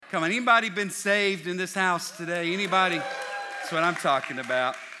Come on, anybody been saved in this house today? Anybody? That's what I'm talking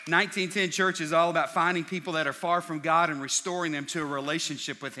about. 1910 Church is all about finding people that are far from God and restoring them to a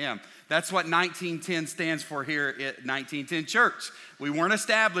relationship with Him. That's what 1910 stands for here at 1910 Church. We weren't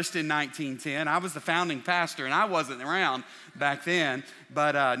established in 1910. I was the founding pastor, and I wasn't around back then.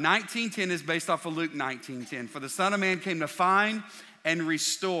 But 1910 is based off of Luke 19:10. For the Son of Man came to find and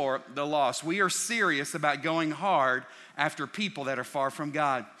restore the lost. We are serious about going hard after people that are far from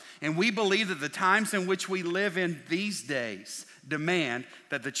God. And we believe that the times in which we live in these days demand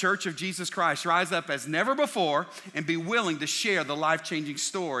that the Church of Jesus Christ rise up as never before and be willing to share the life-changing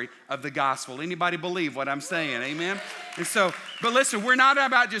story of the gospel. Anybody believe what I'm saying? Amen? And so, but listen, we're not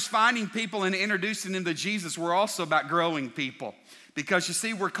about just finding people and introducing them to Jesus. We're also about growing people. Because you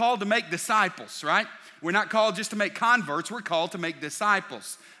see, we're called to make disciples, right? We're not called just to make converts. We're called to make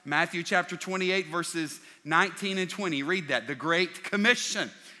disciples. Matthew chapter 28, verses 19 and 20. Read that, the Great Commission.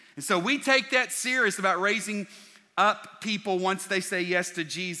 And so we take that serious about raising up people once they say yes to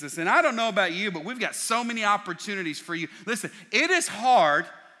Jesus. And I don't know about you, but we've got so many opportunities for you. Listen, it is hard,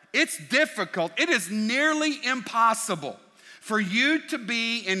 it's difficult, it is nearly impossible for you to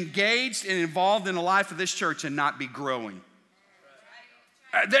be engaged and involved in the life of this church and not be growing.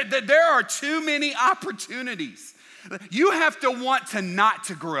 There are too many opportunities. You have to want to not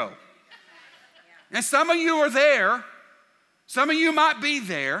to grow. And some of you are there. Some of you might be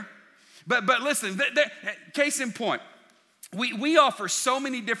there. But listen, case in point, we offer so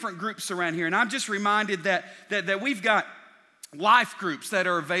many different groups around here. And I'm just reminded that we've got life groups that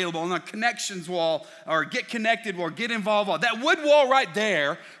are available on the connections wall or get connected or get involved wall. That wood wall right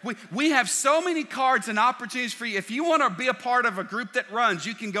there, we have so many cards and opportunities for you. If you want to be a part of a group that runs,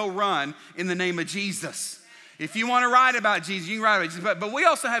 you can go run in the name of Jesus. If you want to write about Jesus, you can write about Jesus. But we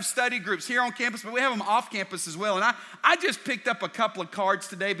also have study groups here on campus, but we have them off campus as well. And I just picked up a couple of cards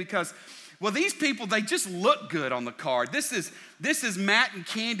today because, well, these people, they just look good on the card. This is Matt and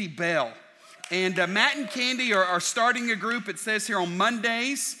Candy Bell. And Matt and Candy are starting a group, it says here, on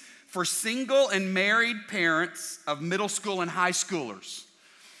Mondays for single and married parents of middle school and high schoolers.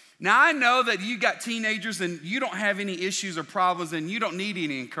 Now, I know that you got teenagers and you don't have any issues or problems and you don't need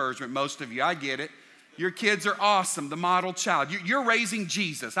any encouragement, most of you. I get it. Your kids are awesome, the model child. You're raising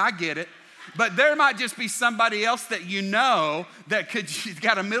Jesus. I get it. But there might just be somebody else that you know that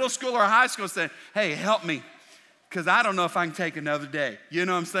got a middle school or a high school saying, hey, help me, because I don't know if I can take another day. You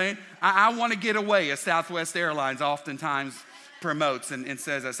know what I'm saying? I want to get away, as Southwest Airlines oftentimes promotes and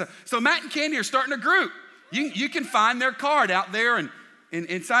says that. So Matt and Candy are starting a group. You can find their card out there and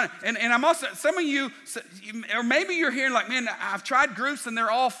sign it. And I'm also, some of you, or maybe you're hearing like, man, I've tried groups and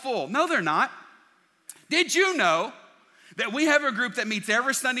they're all full. No, they're not. Did you know that we have a group that meets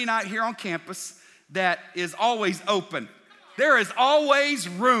every Sunday night here on campus that is always open? There is always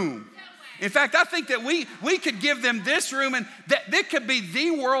room. In fact, I think that we could give them this room, and that could be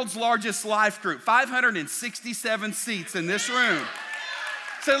the world's largest life group, 567 seats in this room.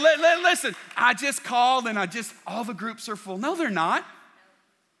 So listen, I just called and all the groups are full. No, they're not.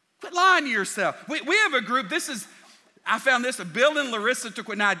 Quit lying to yourself. We have a group, I found this, Bill and Larissa took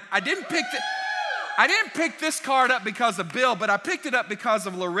it. Now, I didn't pick this card up because of Bill, but I picked it up because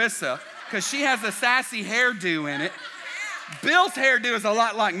of Larissa, because she has a sassy hairdo in it. Bill's hairdo is a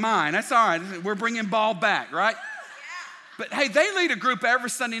lot like mine. That's all right. We're bringing ball back, right? But hey, they lead a group every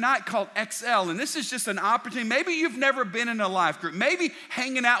Sunday night called XL, and this is just an opportunity. Maybe you've never been in a life group. Maybe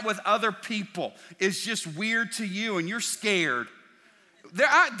hanging out with other people is just weird to you and you're scared.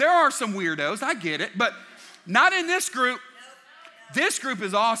 There are some weirdos, I get it, but not in this group. This group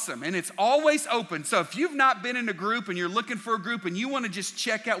is awesome, and it's always open. So if you've not been in a group and you're looking for a group and you want to just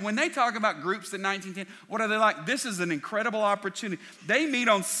check out, when they talk about groups at 1910, what are they like? This is an incredible opportunity. They meet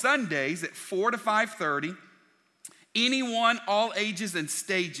on Sundays at 4 to 5:30. Anyone, all ages and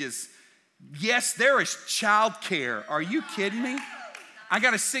stages. Yes, there is childcare. Are you kidding me? I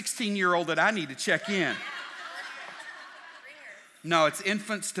got a 16-year-old that I need to check in. No, it's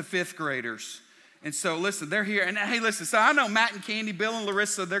infants to fifth graders. And so, listen, they're here. And hey, listen, so I know Matt and Candy, Bill and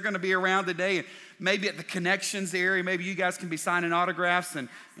Larissa, they're going to be around today. And maybe at the connections area, maybe you guys can be signing autographs and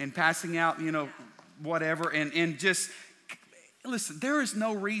passing out, whatever. And just, listen, there is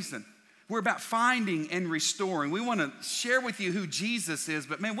no reason. We're about finding and restoring. We want to share with you who Jesus is.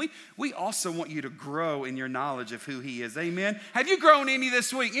 But, man, we also want you to grow in your knowledge of who He is. Amen? Have you grown any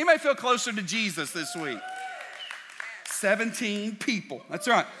this week? Anybody feel closer to Jesus this week? 17 people. That's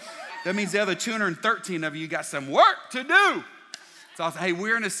right. That means the other 213 of you got some work to do. So hey,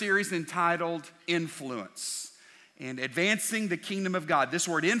 we're in a series entitled Influence and Advancing the Kingdom of God. This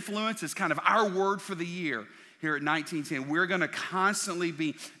word influence is kind of our word for the year. here at 1910. We're going to constantly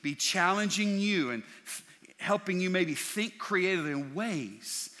be challenging you and helping you maybe think creatively in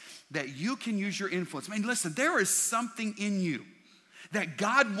ways that you can use your influence. I mean, listen, there is something in you that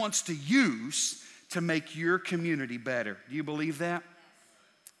God wants to use to make your community better. Do you believe that?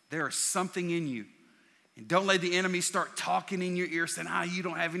 There is something in you. And don't let the enemy start talking in your ear saying, you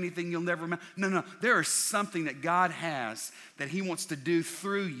don't have anything, you'll never amount. No. There is something that God has that he wants to do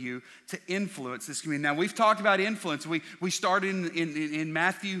through you to influence this community. Now, we've talked about influence. We started in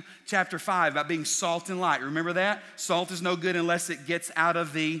Matthew chapter 5 about being salt and light. Remember that? Salt is no good unless it gets out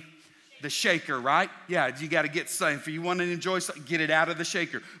of the shaker, right? Yeah, you got to get something. If you want to enjoy something, get it out of the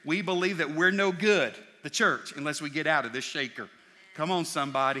shaker. We believe that we're no good, the church, unless we get out of this shaker. Come on,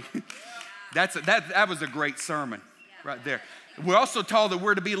 somebody. That was a great sermon right there. We're also told that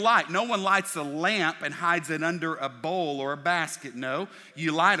we're to be light. No one lights a lamp and hides it under a bowl or a basket. No,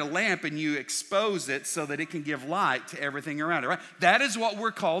 you light a lamp and you expose it so that it can give light to everything around it, right? That is what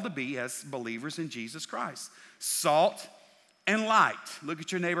we're called to be as believers in Jesus Christ. Salt and light. Look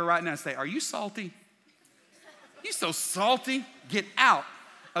at your neighbor right now and say, are you salty? You so salty? Get out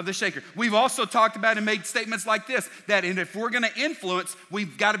of the shaker. We've also talked about and made statements like this, that if we're going to influence,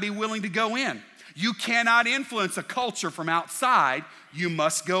 we've got to be willing to go in. You cannot influence a culture from outside. You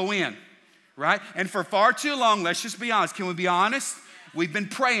must go in, right? And for far too long, let's just be honest. Can we be honest? We've been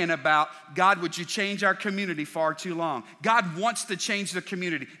praying about, God, would you change our community far too long? God wants to change the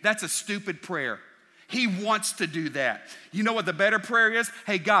community. That's a stupid prayer. He wants to do that. You know what the better prayer is?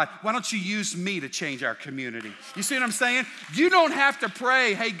 Hey, God, why don't you use me to change our community? You see what I'm saying? You don't have to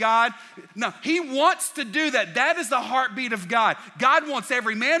pray, hey, God. No, he wants to do that. That is the heartbeat of God. God wants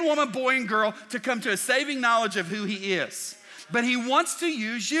every man, woman, boy, and girl to come to a saving knowledge of who he is. But he wants to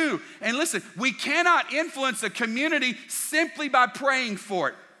use you. And listen, we cannot influence a community simply by praying for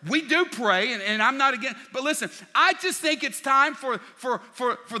it. We do pray, and I'm not against, but listen, I just think it's time for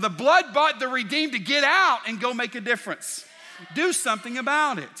the blood-bought, the redeemed to get out and go make a difference. Do something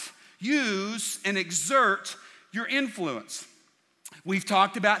about it. Use and exert your influence. We've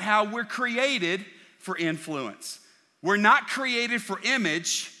talked about how we're created for influence. We're not created for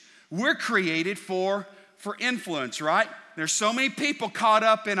image. We're created for influence, right? There's so many people caught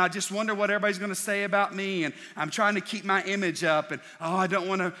up in, I just wonder what everybody's going to say about me, and I'm trying to keep my image up, and I don't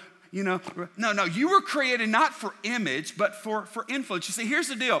want to, No, you were created not for image, but for influence. You see, here's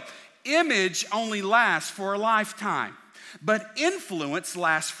the deal. Image only lasts for a lifetime, but influence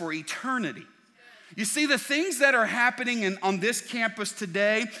lasts for eternity. You see, the things that are happening on this campus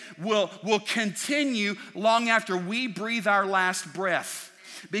today will continue long after we breathe our last breath.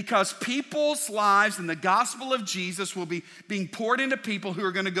 Because people's lives and the gospel of Jesus will be being poured into people who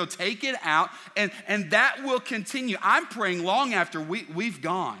are going to go take it out, and that will continue. I'm praying long after we've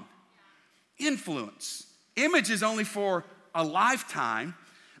gone. Influence. Image is only for a lifetime,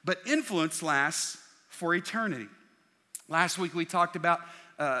 but influence lasts for eternity. Last week we talked about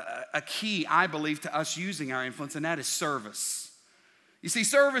a key, I believe, to us using our influence, and that is service. You see,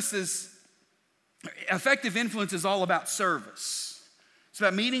 effective influence is all about service. It's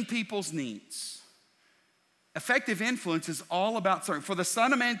about meeting people's needs. Effective influence is all about serving. For the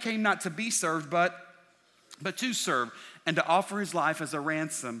Son of Man came not to be served, but to serve, and to offer his life as a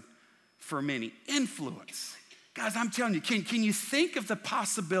ransom for many. Influence. Guys, I'm telling you, can you think of the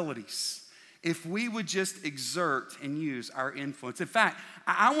possibilities if we would just exert and use our influence? In fact,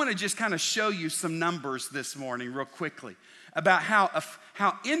 I want to just kind of show you some numbers this morning real quickly about how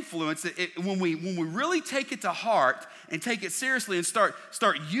influence, when we really take it to heart and take it seriously and start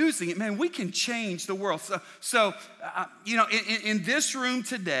using it, man, we can change the world. So in this room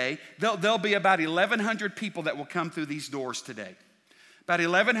today, there'll be about 1,100 people that will come through these doors today. About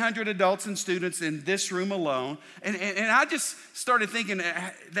 1,100 adults and students in this room alone. And I just started thinking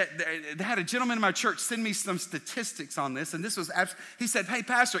that I had a gentleman in my church send me some statistics on this. And this was, he said, hey,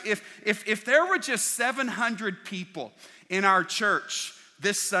 Pastor, if there were just 700 people in our church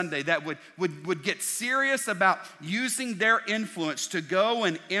this Sunday that would get serious about using their influence to go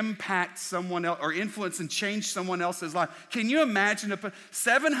and impact someone else or influence and change someone else's life. Can you imagine if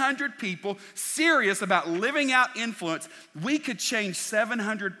 700 people serious about living out influence, we could change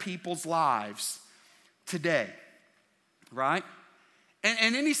 700 people's lives today, right?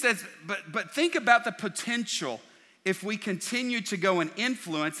 And then he says, but think about the potential if we continue to go and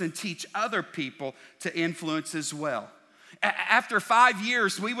influence and teach other people to influence as well. After 5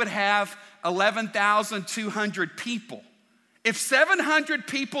 years, we would have 11,200 people. If 700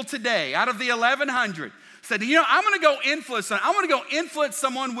 people today, out of the 1,100, said, I'm gonna go influence someone. I wanna go influence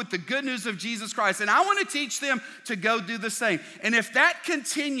someone with the good news of Jesus Christ, and I wanna teach them to go do the same. And if that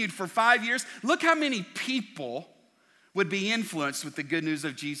continued for 5 years, look how many people would be influenced with the good news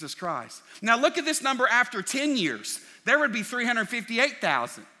of Jesus Christ. Now look at this number after 10 years. There would be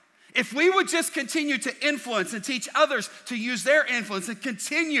 358,000. If we would just continue to influence and teach others to use their influence and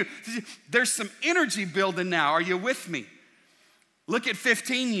continue, there's some energy building now. Are you with me? Look at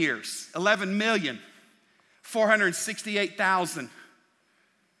 15 years, 11,468,000.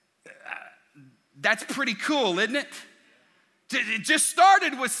 That's pretty cool, isn't it? It just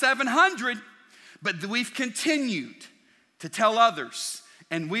started with 700, but we've continued to tell others,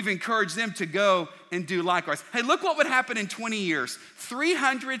 and we've encouraged them to go and do likewise. Hey, look what would happen in 20 years.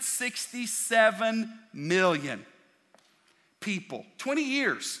 367 million people. 20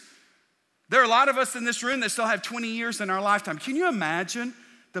 years. There are a lot of us in this room that still have 20 years in our lifetime. Can you imagine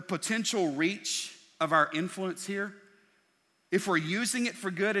the potential reach of our influence here? If we're using it for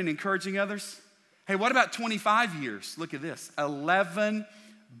good and encouraging others? Hey, what about 25 years? Look at this, 11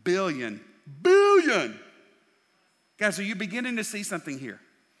 billion. Guys, are you beginning to see something here?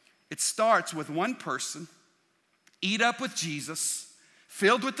 It starts with one person, eat up with Jesus,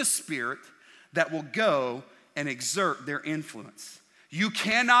 filled with the Spirit, that will go and exert their influence. You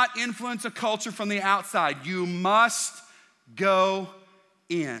cannot influence a culture from the outside. You must go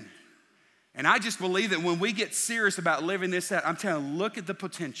in. And I just believe that when we get serious about living this out, I'm telling you, look at the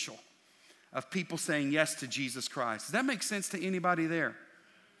potential of people saying yes to Jesus Christ. Does that make sense to anybody there?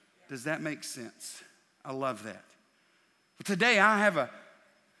 Does that make sense? I love that. But today I have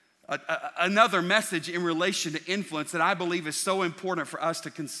another message in relation to influence that I believe is so important for us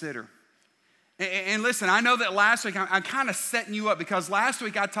to consider. And listen, I know that last week I'm kind of setting you up because last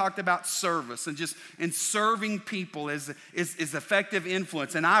week I talked about service and serving people is effective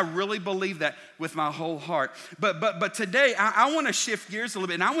influence. And I really believe that with my whole heart. But today I want to shift gears a little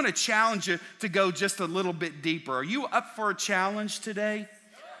bit, and I want to challenge you to go just a little bit deeper. Are you up for a challenge today?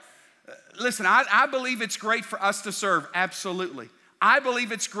 Listen, I believe it's great for us to serve, absolutely. I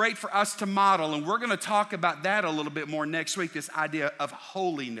believe it's great for us to model, and we're going to talk about that a little bit more next week, this idea of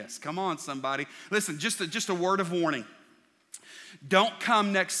holiness. Come on, somebody. Listen, just a word of warning. Don't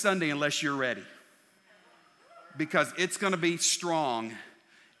come next Sunday unless you're ready, because it's going to be strong,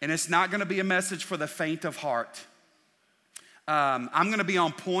 and it's not going to be a message for the faint of heart. I'm going to be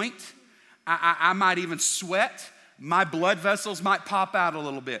on point. I might even sweat. My blood vessels might pop out a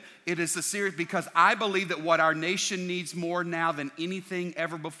little bit. It is a serious, because I believe that what our nation needs more now than anything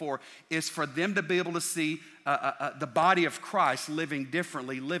ever before is for them to be able to see the body of Christ living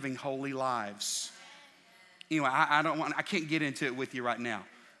differently, living holy lives. Anyway, I can't get into it with you right now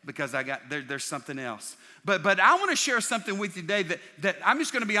because there's something else. But I want to share something with you today that I'm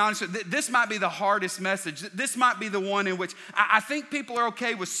just going to be honest with. This might be the hardest message. This might be the one in which I think people are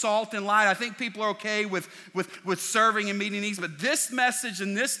okay with salt and light. I think people are okay with serving and meeting needs. But this message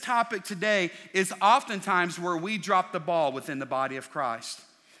and this topic today is oftentimes where we drop the ball within the body of Christ.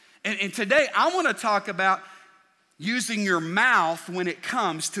 And today I want to talk about using your mouth when it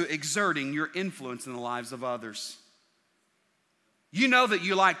comes to exerting your influence in the lives of others. You know that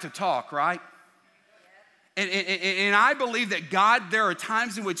you like to talk, right? And I believe that there are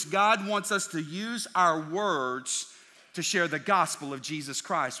times in which God wants us to use our words to share the gospel of Jesus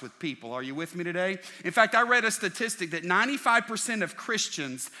Christ with people. Are you with me today? In fact, I read a statistic that 95% of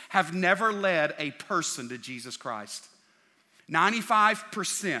Christians have never led a person to Jesus Christ.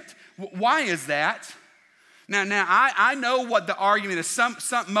 95%. Why is that? Now I know what the argument is.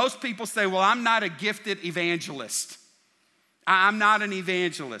 Most people say, well, I'm not a gifted evangelist. I'm not an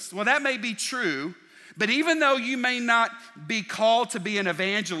evangelist. Well, that may be true. But even though you may not be called to be an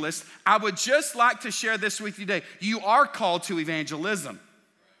evangelist, I would just like to share this with you today. You are called to evangelism.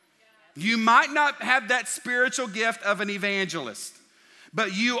 You might not have that spiritual gift of an evangelist,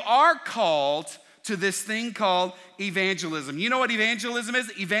 but you are called to this thing called evangelism. You know what evangelism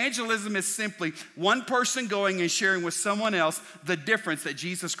is? Evangelism is simply one person going and sharing with someone else the difference that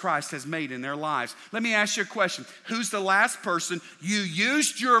Jesus Christ has made in their lives. Let me ask you a question. Who's the last person you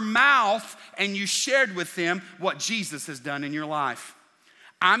used your mouth and you shared with them what Jesus has done in your life?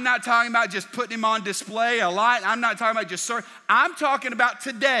 I'm not talking about just putting him on display, a light. I'm not talking about just serving. I'm talking about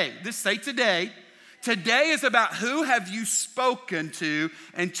today. Just say today. Today is about who have you spoken to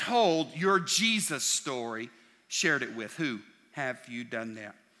and told your Jesus story, shared it with. Who have you done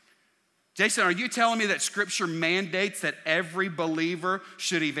that? Jason, are you telling me that Scripture mandates that every believer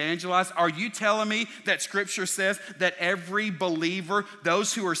should evangelize? Are you telling me that Scripture says that every believer,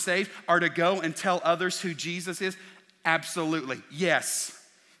 those who are saved, are to go and tell others who Jesus is? Absolutely, yes.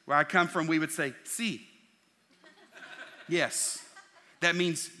 Where I come from, we would say, sí. Yes. That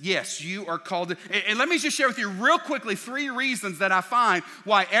means, yes, you are called to. And let me just share with you real quickly 3 reasons that I find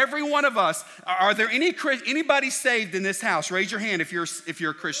why every one of us, are there anybody saved in this house? Raise your hand if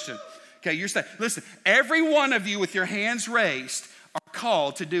you're a Christian. Okay, you're saved. Listen, every one of you with your hands raised are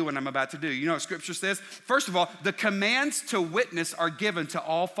called to do what I'm about to do. You know what Scripture says? First of all, the commands to witness are given to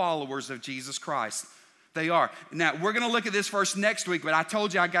all followers of Jesus Christ. They are. Now, we're going to look at this verse next week, but I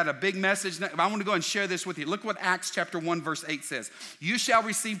told you I got a big message. I want to go and share this with you. Look what Acts chapter 1, verse 8 says. You shall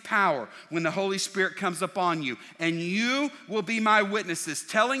receive power when the Holy Spirit comes upon you, and you will be my witnesses,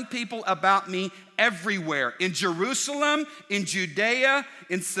 telling people about me everywhere, in Jerusalem, in Judea,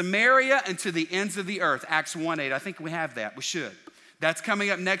 in Samaria, and to the ends of the earth. Acts 1:8. I think we have that. We should. That's coming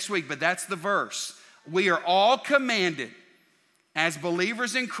up next week, but that's the verse. We are all commanded as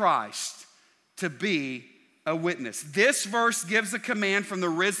believers in Christ to be a witness. This verse gives a command from the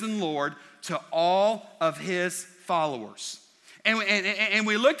risen Lord to all of his followers. And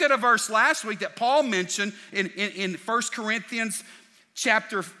we looked at a verse last week that Paul mentioned in 1 Corinthians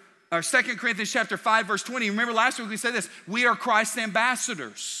chapter, or 2 Corinthians chapter 5, verse 20. Remember last week we said this, we are Christ's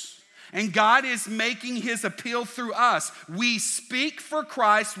ambassadors. And God is making his appeal through us. We speak for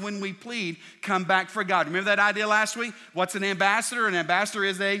Christ when we plead, come back for God. Remember that idea last week? What's an ambassador? An ambassador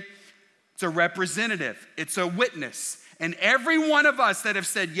is it's a representative. It's a witness. And every one of us that have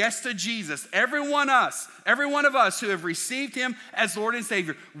said yes to Jesus, every one of us who have received him as Lord and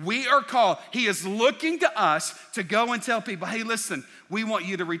Savior, we are called. He is looking to us to go and tell people, hey, listen, we want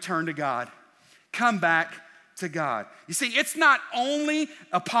you to return to God. Come back to God. You see, it's not only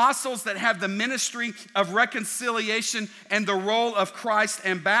apostles that have the ministry of reconciliation and the role of Christ's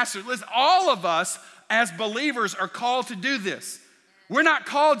ambassador. Listen, all of us as believers are called to do this. We're not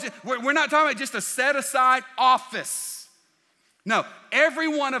talking about just a set aside office. No, every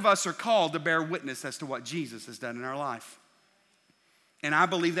one of us are called to bear witness as to what Jesus has done in our life. And I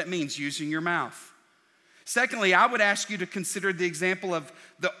believe that means using your mouth. Secondly, I would ask you to consider the example of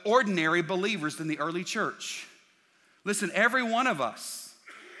the ordinary believers in the early church. Listen, every one of us,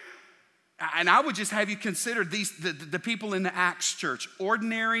 and I would just have you consider the people in the Acts church,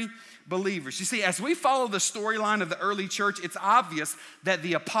 ordinary believers. You see, as we follow the storyline of the early church, it's obvious that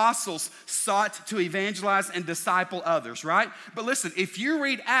the apostles sought to evangelize and disciple others, right? But listen, if you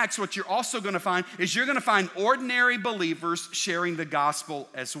read Acts, what you're also going to find is you're going to find ordinary believers sharing the gospel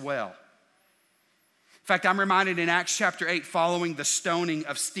as well. In fact, I'm reminded in Acts chapter 8, following the stoning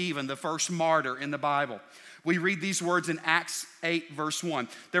of Stephen, the first martyr in the Bible, we read these words in Acts 8, verse 1.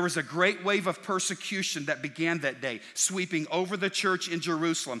 There was a great wave of persecution that began that day, sweeping over the church in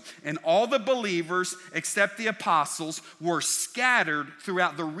Jerusalem. And all the believers, except the apostles, were scattered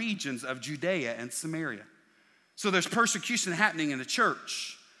throughout the regions of Judea and Samaria. So there's persecution happening in the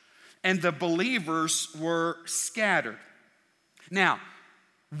church. And the believers were scattered. Now,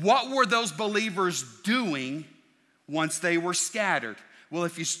 what were those believers doing once they were scattered? Well,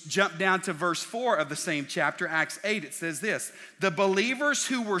 if you jump down to verse 4 of the same chapter, Acts 8, it says this. The believers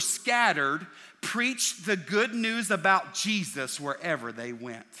who were scattered preached the good news about Jesus wherever they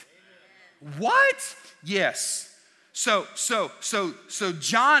went. Amen. What? Yes. So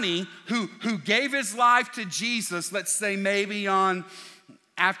Johnny, who gave his life to Jesus, let's say maybe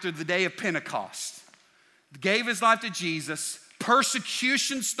after the day of Pentecost, gave his life to Jesus,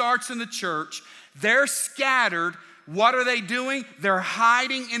 persecution starts in the church, they're scattered. What are they doing? They're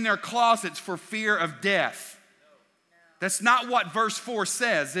hiding in their closets for fear of death. That's not what verse 4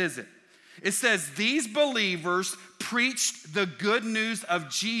 says, is it? It says these believers preached the good news of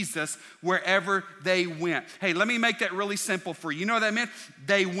Jesus wherever they went. Hey, let me make that really simple for you. You know what that meant?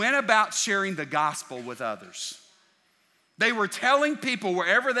 They went about sharing the gospel with others. They were telling people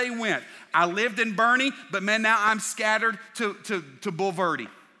wherever they went, I lived in Bernie, but man, now I'm scattered to Bulverde.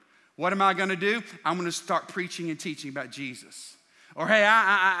 What am I going to do? I'm going to start preaching and teaching about Jesus. Or hey,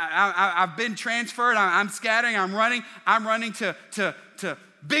 I've been transferred. I'm scattering. I'm running to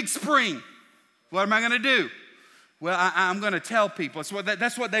Big Spring. What am I going to do? Well, I'm going to tell people.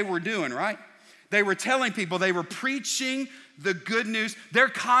 That's what they were doing, right? They were telling people. They were preaching the good news. Their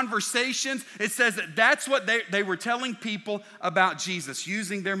conversations, it says that's what they were telling people about Jesus,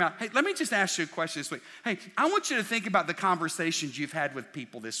 using their mouth. Hey, let me just ask you a question this week. Hey, I want you to think about the conversations you've had with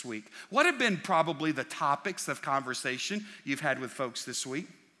people this week. What have been probably the topics of conversation you've had with folks this week?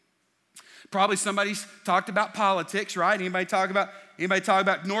 Probably somebody's talked about politics, right? Anybody talk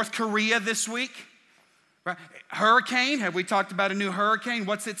about North Korea this week? Right? Hurricane, have we talked about a new hurricane?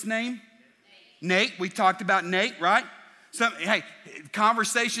 What's its name? Nate. We talked about Nate, right? Hey,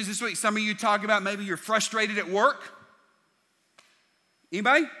 conversations this week. Some of you talk about maybe you're frustrated at work.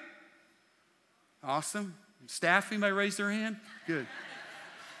 Anybody? Awesome. Staff, anybody raise their hand? Good.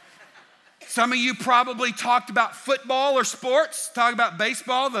 Some of you probably talked about football or sports, talk about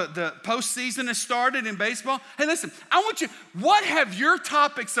baseball. The postseason has started in baseball. Hey, listen, what have your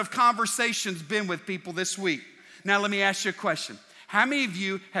topics of conversations been with people this week? Now, let me ask you a question. How many of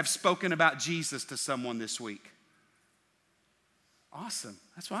you have spoken about Jesus to someone this week? Awesome.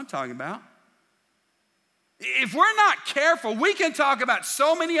 That's what I'm talking about. If we're not careful, we can talk about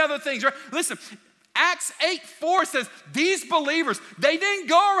so many other things. Right? Listen, Acts 8:4 says these believers, they didn't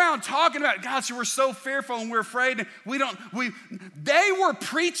go around talking about, gosh, we're so fearful and we're afraid and they were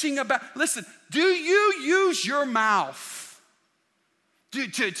preaching about, listen, do you use your mouth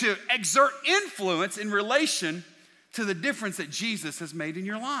to exert influence in relation to the difference that Jesus has made in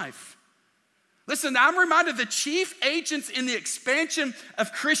your life? Listen, I'm reminded the chief agents in the expansion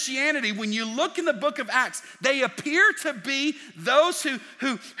of Christianity, when you look in the book of Acts, they appear to be those who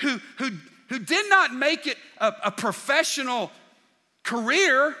did not make it a professional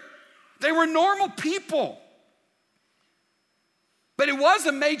career. They were normal people. But it was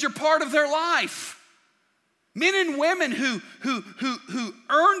a major part of their life. Men and women who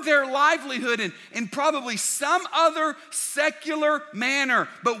earned their livelihood in probably some other secular manner.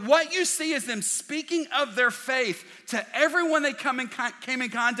 But what you see is them speaking of their faith to everyone they came in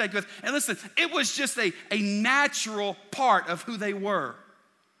contact with. And listen, it was just a natural part of who they were.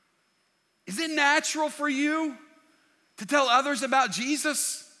 Is it natural for you to tell others about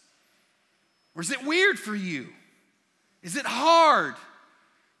Jesus? Or is it weird for you? Is it hard?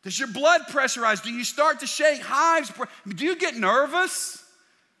 Does your blood pressure rise? Do you start to shake? Hives? Do you get nervous?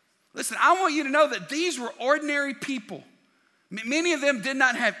 Listen, I want you to know that these were ordinary people. Many of them did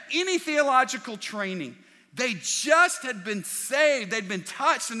not have any theological training. They just had been saved. They'd been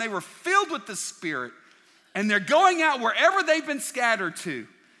touched and they were filled with the Spirit. And they're going out wherever they've been scattered to.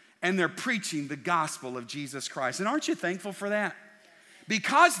 And they're preaching the gospel of Jesus Christ. And aren't you thankful for that?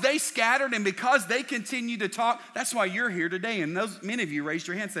 Because they scattered and because they continue to talk, that's why you're here today. And many of you raised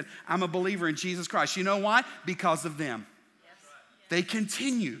your hand and said, I'm a believer in Jesus Christ. You know why? Because of them. Yes. They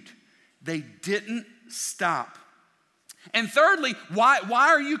continued. They didn't stop. And thirdly, why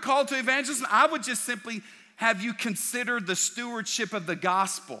are you called to evangelism? I would just simply have you consider the stewardship of the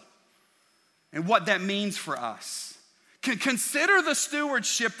gospel and what that means for us. Consider the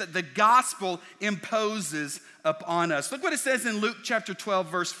stewardship that the gospel imposes upon us. Look what it says in Luke chapter 12,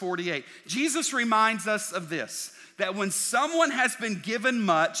 verse 48. Jesus reminds us of this, that when someone has been given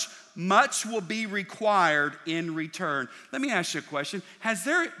much, much will be required in return. Let me ask you a question. Have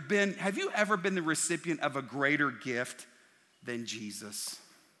you ever been the recipient of a greater gift than Jesus?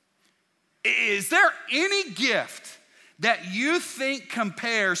 Is there any gift that you think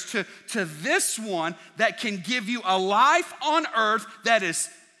compares to this one that can give you a life on earth that is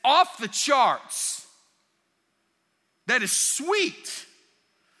off the charts, that is sweet,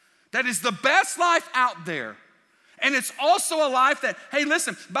 that is the best life out there? And it's also a life that, hey,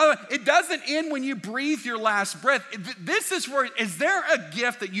 listen, by the way, it doesn't end when you breathe your last breath. Is there a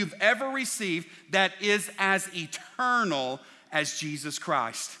gift that you've ever received that is as eternal as Jesus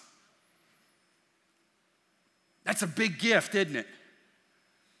Christ? That's a big gift, isn't it?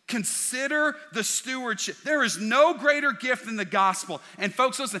 Consider the stewardship. There is no greater gift than the gospel. And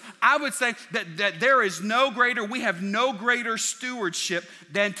folks, listen, I would say that we have no greater stewardship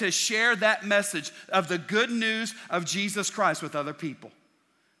than to share that message of the good news of Jesus Christ with other people.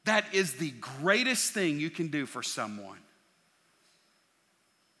 That is the greatest thing you can do for someone.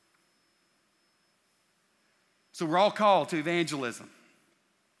 So we're all called to evangelism.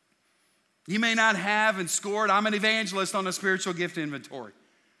 You may not have and scored, I'm an evangelist on a spiritual gift inventory.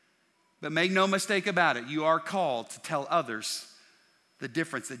 But make no mistake about it, you are called to tell others the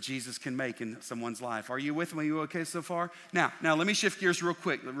difference that Jesus can make in someone's life. Are you with me? Are you okay so far? Now let me shift gears real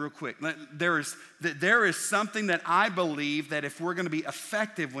quick. There is something that I believe that if we're going to be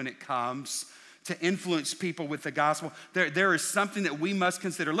effective when it comes to influence people with the gospel, there is something that we must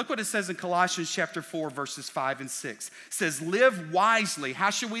consider. Look what it says in Colossians chapter 4, verses 5 and 6. It says, live wisely. How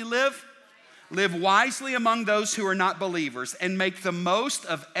should we live? Live wisely among those who are not believers and make the most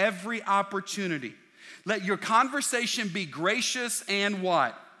of every opportunity. Let your conversation be gracious and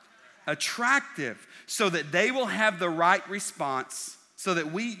what? Attractive, so that they will have the right response, so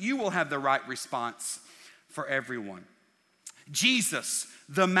that you will have the right response for everyone. Jesus,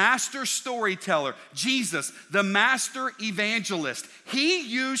 the master storyteller, Jesus, the master evangelist, he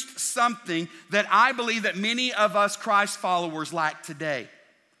used something that I believe that many of us Christ followers lack today.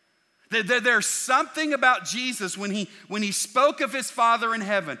 There's something about Jesus when he spoke of his Father in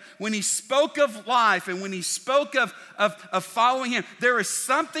heaven, when he spoke of life, and when he spoke of following him. There is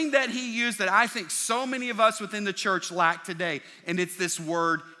something that he used that I think so many of us within the church lack today, and it's this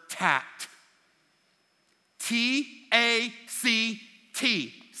word tact. T-A-C-T.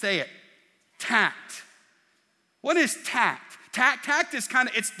 Say it. Tact. What is tact? Tact is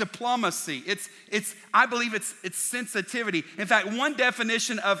it's diplomacy. I believe it's sensitivity. In fact, one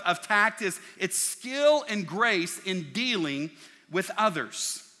definition of tact is it's skill and grace in dealing with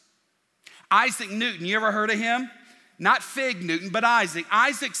others. Isaac Newton, you ever heard of him? Not Fig Newton, but Isaac.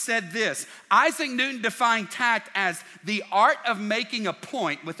 Isaac said this. Isaac Newton defined tact as the art of making a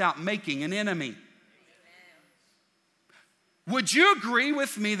point without making an enemy. Would you agree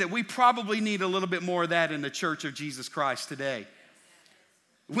with me that we probably need a little bit more of that in the Church of Jesus Christ today?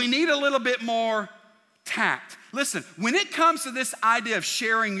 We need a little bit more tact. Listen, when it comes to this idea of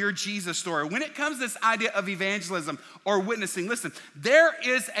sharing your Jesus story, when it comes to this idea of evangelism or witnessing, listen, there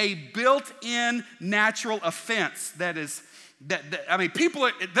is a built-in natural offense there's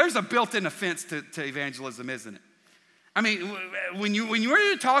a built-in offense to evangelism, isn't it? I mean, when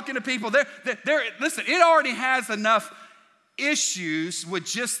you're talking to people, listen, it already has enough issues with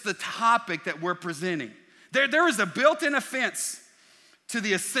just the topic that we're presenting. There is a built-in offense to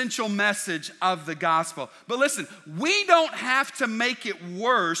the essential message of the gospel. But listen, we don't have to make it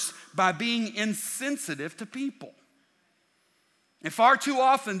worse by being insensitive to people. And far too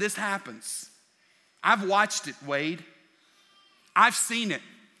often this happens. I've watched it, Wade. I've seen it.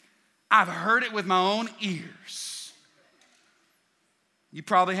 I've heard it with my own ears. You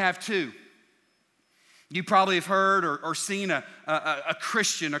probably have too. You probably have heard or seen a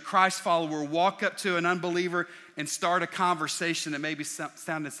Christian, a Christ follower, walk up to an unbeliever and start a conversation that maybe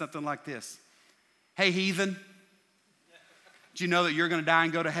sounded something like this. Hey, heathen, do you know that you're going to die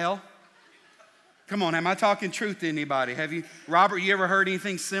and go to hell? Come on, am I talking truth to anybody? Have you, Robert, you ever heard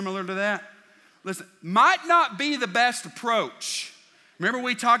anything similar to that? Listen, might not be the best approach. Remember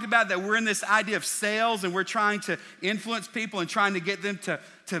we talked about that we're in this idea of sales and we're trying to influence people and trying to get them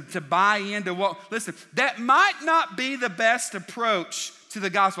to buy into what, listen, that might not be the best approach to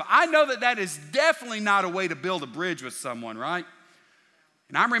the gospel. I know that is definitely not a way to build a bridge with someone, right?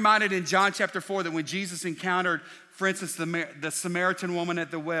 And I'm reminded in John chapter 4 that when Jesus encountered, for instance, the Samaritan woman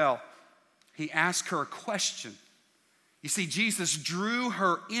at the well, he asked her a question. You see, Jesus drew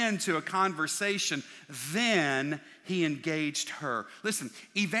her into a conversation, then he engaged her. Listen,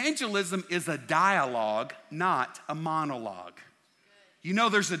 evangelism is a dialogue, not a monologue. You know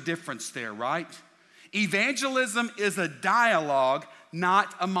there's a difference there, right? Evangelism is a dialogue,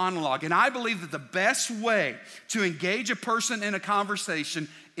 not a monologue. And I believe that the best way to engage a person in a conversation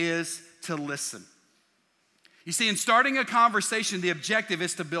is to listen. You see, in starting a conversation, the objective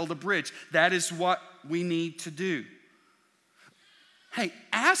is to build a bridge. That is what we need to do. Hey,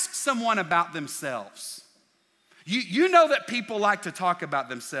 ask someone about themselves. You know that people like to talk about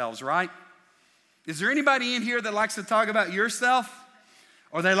themselves, right? Is there anybody in here that likes to talk about yourself?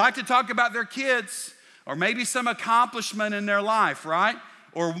 Or they like to talk about their kids, or maybe some accomplishment in their life, right?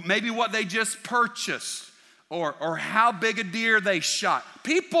 Or maybe what they just purchased, or how big a deer they shot.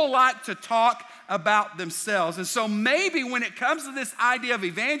 People like to talk about themselves. And so maybe when it comes to this idea of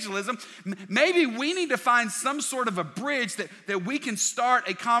evangelism, maybe we need to find some sort of a bridge that we can start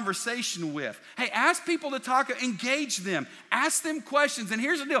a conversation with. Hey, ask people to talk, engage them, ask them questions. And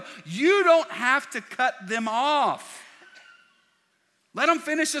here's the deal, you don't have to cut them off. Let them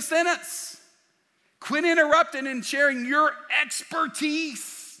finish a sentence. Quit interrupting and sharing your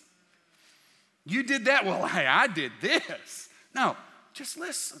expertise. You did that, well, hey, I did this. No, just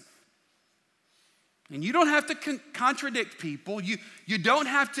listen. And you don't have to contradict people. You don't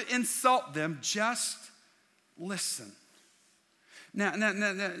have to insult them. Just listen. Now,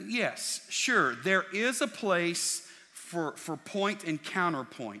 yes, sure, there is a place for point and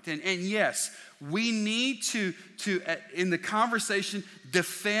counterpoint. And yes, we need to, in the conversation,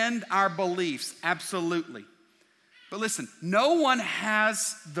 defend our beliefs, absolutely. But listen, no one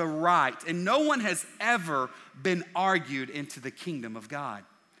has the right, and no one has ever been argued into the kingdom of God.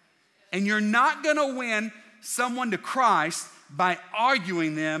 And you're not going to win someone to Christ by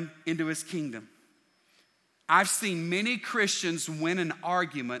arguing them into his kingdom. I've seen many Christians win an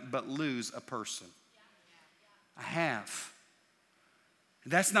argument but lose a person. I have.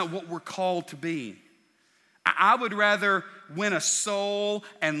 That's not what we're called to be. I would rather win a soul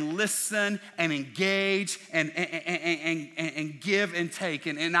and listen and engage and give and take.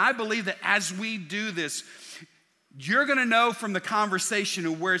 And I believe that as we do this, you're going to know from the conversation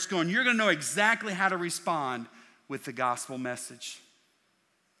of where it's going. You're going to know exactly how to respond with the gospel message.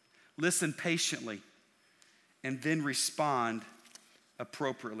 listen patiently, and then respond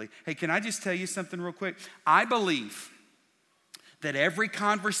appropriately. Hey, can I just tell you something real quick? I believe that every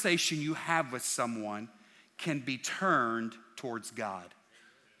conversation you have with someone can be turned towards God.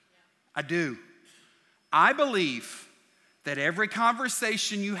 I do. I believe that every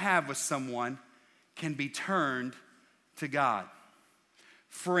conversation you have with someone can be turned to God.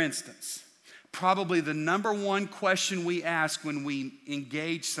 For instance, probably the number one question we ask when we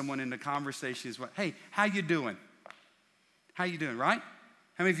engage someone in a conversation is, hey, how you doing? How you doing, right?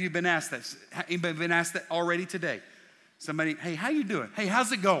 How many of you have been asked that? Anybody been asked that already today? Somebody, hey, how you doing? Hey,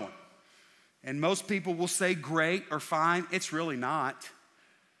 how's it going? And most people will say great or fine. It's really not.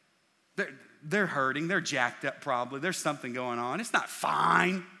 They're hurting. They're jacked up probably. There's something going on. It's not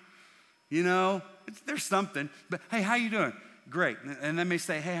fine. You know, there's something. But hey, how you doing? Great. And they may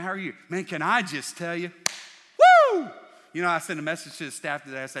say, hey, how are you? Man, can I just tell you? Woo! You know, I sent a message to the staff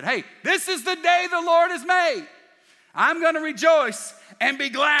today. I said, hey, this is the day the Lord has made. I'm going to rejoice and be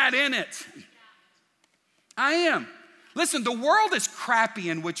glad in it. I am. Listen, the world is crappy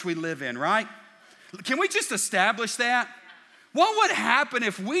in which we live in, right? Can we just establish that? What would happen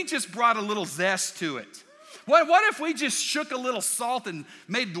if we just brought a little zest to it? What if we just shook a little salt and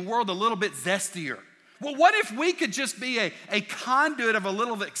made the world a little bit zestier? Well, what if we could just be a conduit of a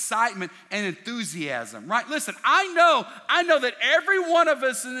little excitement and enthusiasm, right? Listen, I know that every one of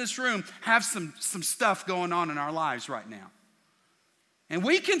us in this room have some stuff going on in our lives right now. And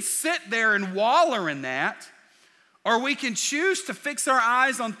we can sit there and waller in that, or we can choose to fix our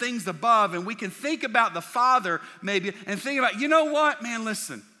eyes on things above, and we can think about the Father maybe and think about, you know what, man,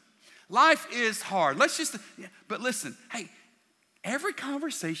 listen, life is hard. But listen, hey, every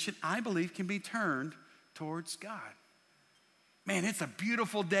conversation I believe can be turned towards God. Man, it's a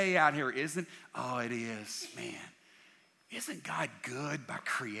beautiful day out here, isn't it? Oh, it is, man. Isn't God good by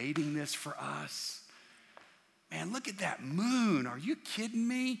creating this for us? Man, look at that moon. Are you kidding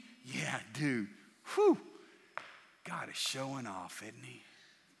me? Yeah, dude. Whew. God is showing off, isn't he?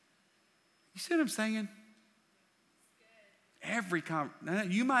 You see what I'm saying?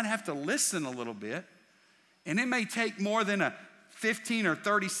 You might have to listen a little bit, and it may take more than a 15 or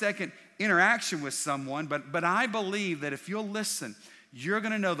 30 second interaction with someone, but I believe that if you'll listen, you're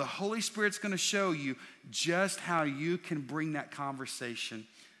going to know the Holy Spirit's going to show you just how you can bring that conversation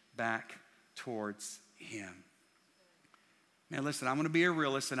back towards him. Now listen, I'm going to be a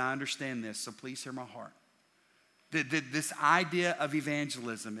realist, and I understand this, so please hear my heart. This idea of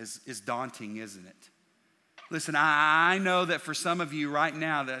evangelism is daunting, isn't it? Listen, I know that for some of you right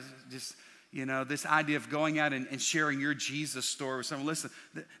now, that's just, you know, this idea of going out and sharing your Jesus story with someone. Listen,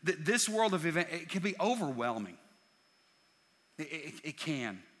 this world of it can be overwhelming. It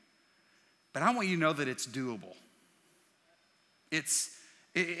can. But I want you to know that it's doable. It's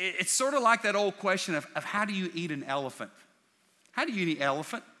sort of like that old question of how do you eat an elephant? How do you eat an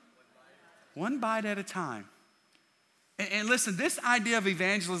elephant? One bite at a time. And listen, this idea of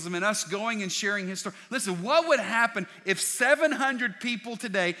evangelism and us going and sharing his story. Listen, what would happen if 700 people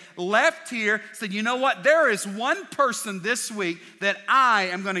today left here, said, you know what? There is one person this week that I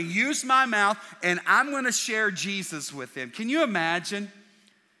am going to use my mouth and I'm going to share Jesus with him. Can you imagine?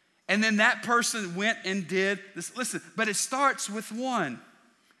 And then that person went and did this. Listen, but it starts with one.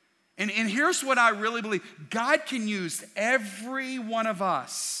 And here's what I really believe. God can use every one of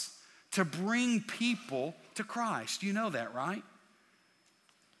us to bring people to Christ. You know that, right?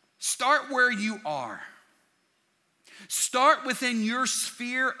 Start where you are. Start within your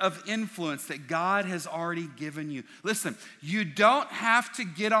sphere of influence that God has already given you. Listen, you don't have to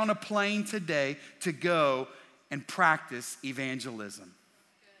get on a plane today to go and practice evangelism.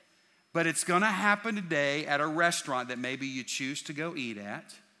 But it's going to happen today at a restaurant that maybe you choose to go eat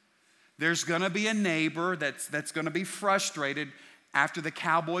at. There's going to be a neighbor that's going to be frustrated after the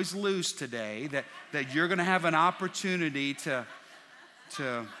Cowboys lose today, that you're going to have an opportunity to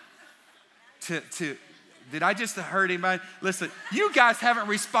did I just hurt anybody? Listen, you guys haven't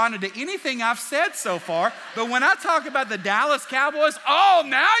responded to anything I've said so far, but when I talk about the Dallas Cowboys, oh,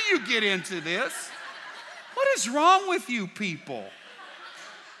 now you get into this. What is wrong with you people?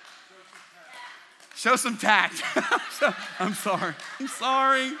 Show some tact. I'm sorry.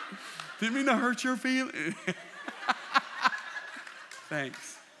 Didn't mean to hurt your feelings.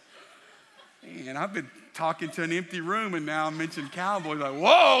 Thanks. Man, I've been talking to an empty room and now I mentioned Cowboys. Like,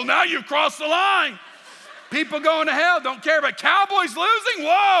 whoa, now you've crossed the line. People going to hell don't care about Cowboys losing?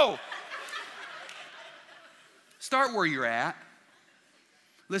 Whoa. Start where you're at.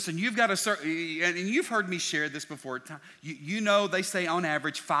 Listen, you've got to start, and you've heard me share this before. You know they say on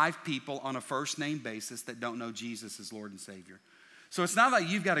average 5 people on a first name basis that don't know Jesus as Lord and Savior. So it's not like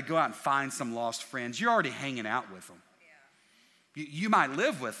you've got to go out and find some lost friends. You're already hanging out with them. You might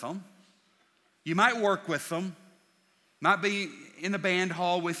live with them. You might work with them. Might be in the band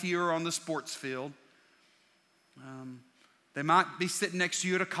hall with you or on the sports field. They might be sitting next to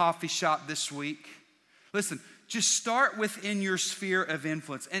you at a coffee shop this week. Listen, just start within your sphere of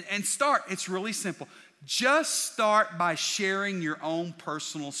influence. And start, it's really simple. Just start by sharing your own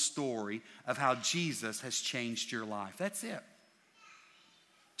personal story of how Jesus has changed your life. That's it.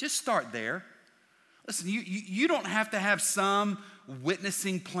 Just start there. Listen, you don't have to have some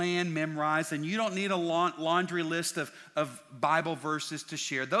witnessing plan memorized, and you don't need a laundry list of Bible verses to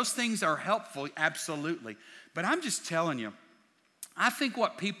share. Those things are helpful, absolutely. But I'm just telling you, I think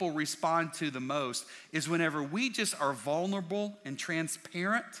what people respond to the most is whenever we just are vulnerable and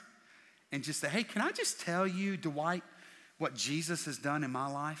transparent and just say, hey, can I just tell you, Dwight, what Jesus has done in my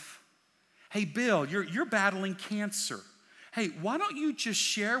life? Hey, Bill, you're battling cancer. Hey, why don't you just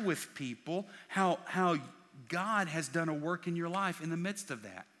share with people how God has done a work in your life in the midst of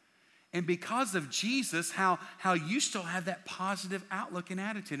that? And because of Jesus, how you still have that positive outlook and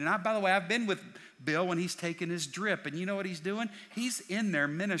attitude. And by the way, I've been with Bill when he's taking his drip. And you know what he's doing? He's in there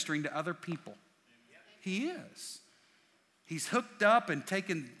ministering to other people. He is. He's hooked up and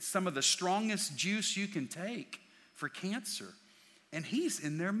taken some of the strongest juice you can take for cancer. And he's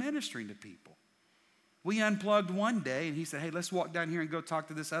in there ministering to people. We unplugged one day, and he said, hey, let's walk down here and go talk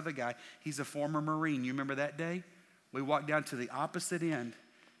to this other guy. He's a former Marine. You remember that day? We walked down to the opposite end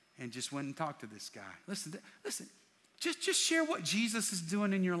and just went and talked to this guy. Listen, just share what Jesus is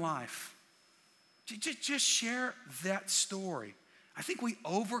doing in your life. Just share that story. I think we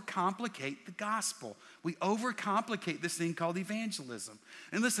overcomplicate the gospel. We overcomplicate this thing called evangelism.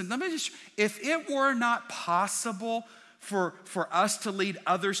 And listen, if it were not possible for us to lead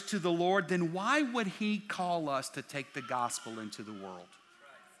others to the Lord, then why would he call us to take the gospel into the world?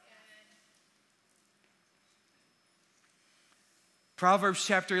 Proverbs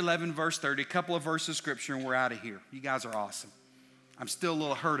chapter 11, verse 30, a couple of verses of scripture and we're out of here. You guys are awesome. I'm still a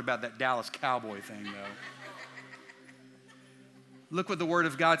little hurt about that Dallas Cowboy thing though. Look what the word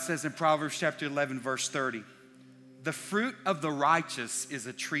of God says in Proverbs chapter 11, verse 30. The fruit of the righteous is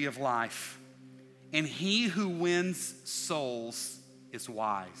a tree of life, and he who wins souls is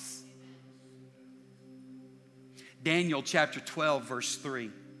wise. Daniel chapter 12, verse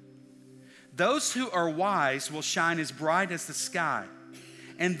 3. Those who are wise will shine as bright as the sky,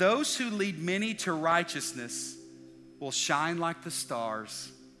 and those who lead many to righteousness will shine like the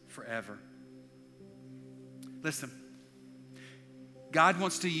stars forever. Listen, God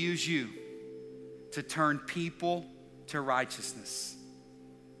wants to use you to turn people to righteousness.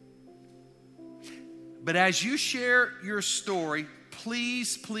 But as you share your story,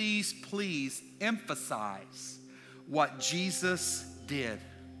 please, please, please emphasize what Jesus did.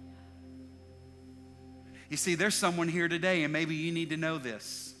 You see, there's someone here today, and maybe you need to know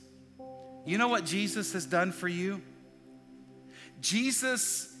this. You know what Jesus has done for you?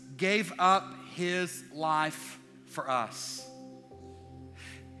 Jesus gave up his life for us.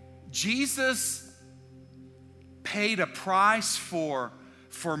 Jesus paid a price for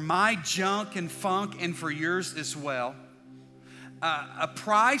my junk and funk and for yours as well. A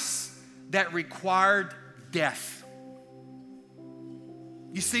price that required death.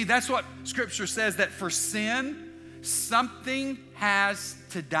 You see, that's what Scripture says, that for sin, something has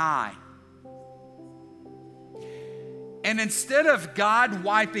to die. And instead of God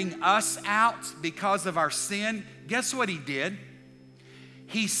wiping us out because of our sin, guess what he did?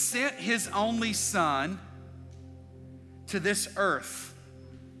 He sent his only son to this earth,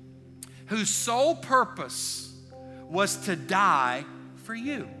 whose sole purpose was to die for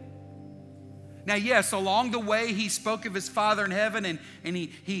you. Now, yes, along the way, he spoke of his Father in heaven, and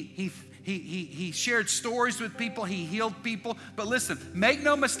he shared stories with people, he healed people. But listen, make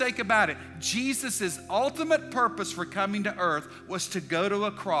no mistake about it, Jesus' ultimate purpose for coming to earth was to go to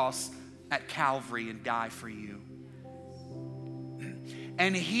a cross at Calvary and die for you.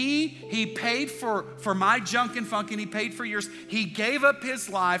 And he paid for my junk and funk, and he paid for yours. He gave up his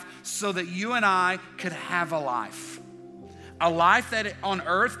life so that you and I could have a life. A life that on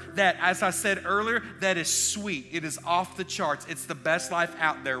earth that, as I said earlier, that is sweet. It is off the charts. It's the best life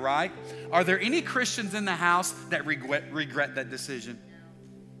out there, right? Are there any Christians in the house that regret that decision?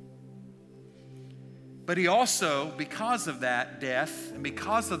 But he also, because of that death and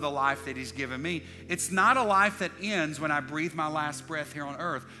because of the life that he's given me, it's not a life that ends when I breathe my last breath here on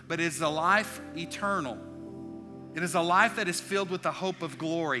earth, but it's a life eternal. It is a life that is filled with the hope of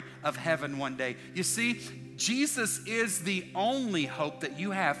glory of heaven one day. You see, Jesus is the only hope that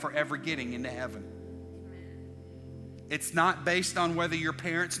you have for ever getting into heaven. It's not based on whether your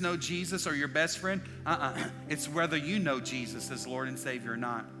parents know Jesus or your best friend. It's whether you know Jesus as Lord and Savior or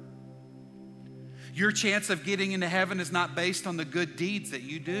not. Your chance of getting into heaven is not based on the good deeds that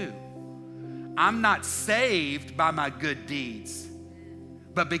you do. I'm not saved by my good deeds,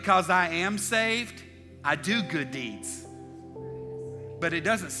 but because I am saved, I do good deeds. But it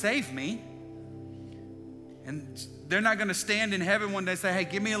doesn't save me. And they're not going to stand in heaven one day and say, hey,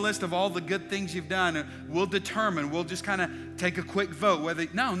 give me a list of all the good things you've done, and we'll determine, we'll just kind of take a quick vote whether,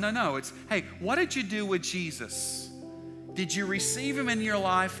 no. It's, hey, what did you do with Jesus? Did you receive him in your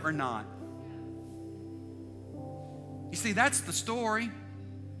life or not? You see, that's the story.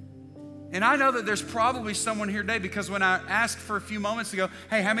 And I know that there's probably someone here today, because when I asked for a few moments ago,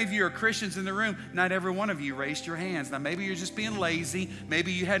 hey, how many of you are Christians in the room? Not every one of you raised your hands. Now, maybe you're just being lazy.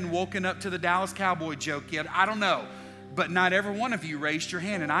 Maybe you hadn't woken up to the Dallas Cowboy joke yet. I don't know. But not every one of you raised your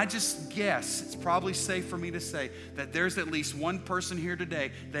hand. And I just guess it's probably safe for me to say that there's at least one person here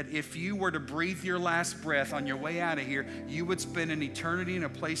today that if you were to breathe your last breath on your way out of here, you would spend an eternity in a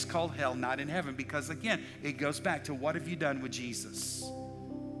place called hell, not in heaven. Because again, it goes back to what have you done with Jesus?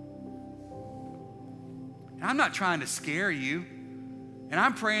 I'm not trying to scare you, and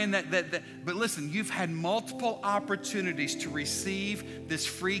I'm praying that, but listen, you've had multiple opportunities to receive this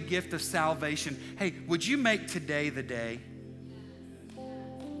free gift of salvation. Hey, would you make today the day?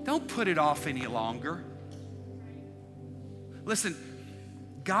 Don't put it off any longer. Listen,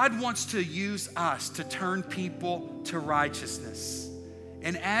 God wants to use us to turn people to righteousness.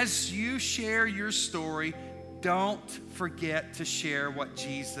 And as you share your story, don't forget to share what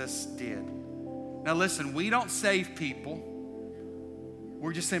Jesus did. Now listen, we don't save people.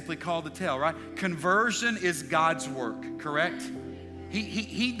 We're just simply called to tell, right? Conversion is God's work, correct?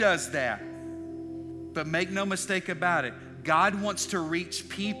 He does that. But make no mistake about it, God wants to reach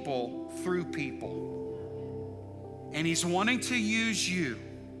people through people. And he's wanting to use you.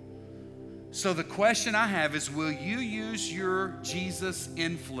 So the question I have is, will you use your Jesus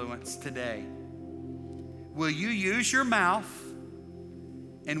influence today? Will you use your mouth?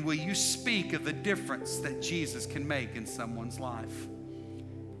 And will you speak of the difference that Jesus can make in someone's life?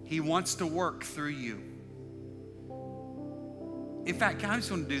 He wants to work through you. In fact, I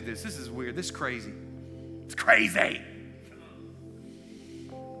just want to do this. This is weird. This is crazy. It's crazy.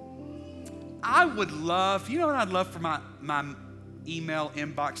 I would love, you know what I'd love for my email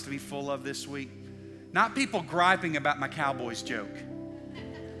inbox to be full of this week? Not people griping about my Cowboys joke.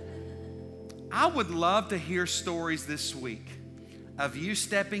 I would love to hear stories this week of you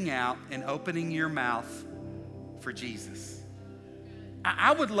stepping out and opening your mouth for Jesus.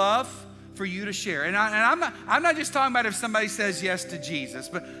 I would love for you to share. And I'm not just talking about if somebody says yes to Jesus,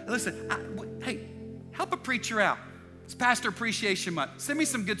 but listen, hey, help a preacher out. It's Pastor Appreciation Month. Send me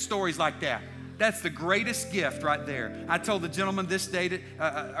some good stories like that. That's the greatest gift right there. I told the gentleman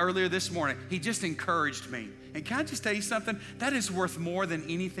earlier this morning, he just encouraged me. And can I just tell you something? That is worth more than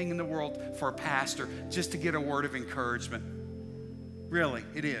anything in the world for a pastor, just to get a word of encouragement. Really,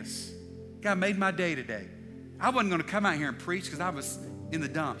 it is. God made my day today. I wasn't going to come out here and preach because I was in the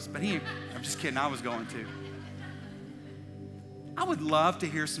dumps, but I'm just kidding, I was going to. I would love to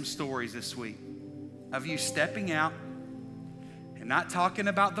hear some stories this week of you stepping out and not talking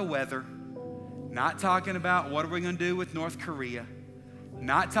about the weather, not talking about what are we going to do with North Korea,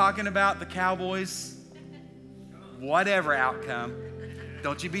 not talking about the Cowboys, whatever outcome.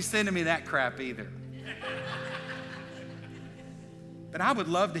 Don't you be sending me that crap either. But I would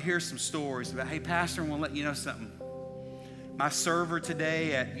love to hear some stories about, hey, Pastor, I want to let you know something. My server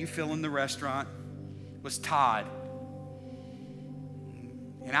today at You Fill in the Restaurant was Todd.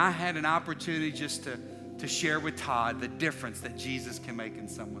 And I had an opportunity just to share with Todd the difference that Jesus can make in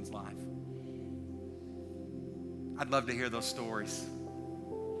someone's life. I'd love to hear those stories.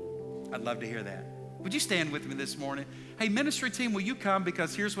 I'd love to hear that. Would you stand with me this morning? Hey, ministry team, will you come?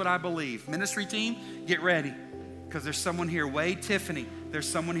 Because here's what I believe. Ministry team, get ready. Because there's someone here, Wade, Tiffany, there's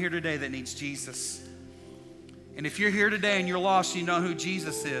someone here today that needs Jesus. And if you're here today and you're lost, you know who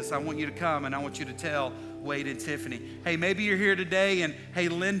Jesus is, I want you to come and I want you to tell Wade and Tiffany. Hey, maybe you're here today and, hey,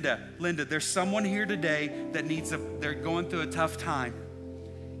 Linda, there's someone here today that they're going through a tough time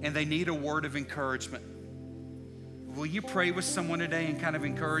and they need a word of encouragement. Will you pray with someone today and kind of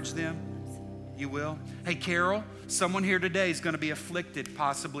encourage them? You will? Hey, Carol, someone here today is going to be afflicted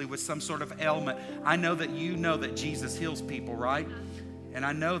possibly with some sort of ailment. I know that you know that Jesus heals people, right? And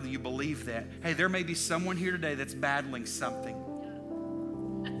I know that you believe that. Hey, there may be someone here today that's battling something.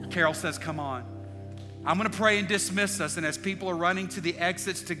 Carol says, come on. I'm going to pray and dismiss us. And as people are running to the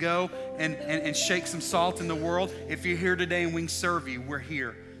exits to go and shake some salt in the world, if you're here today and we can serve you, we're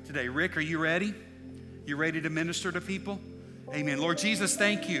here today. Rick, are you ready? You ready to minister to people? Amen. Lord Jesus,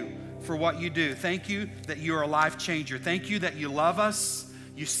 thank you for what you do. Thank you that you're a life changer. Thank you that you love us,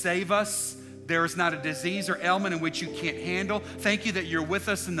 you save us. There is not a disease or ailment in which you can't handle. Thank you that you're with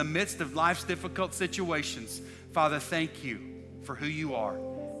us in the midst of life's difficult situations. Father, thank you for who you are.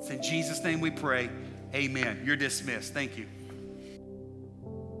 It's in Jesus' name we pray. Amen. You're dismissed. Thank you.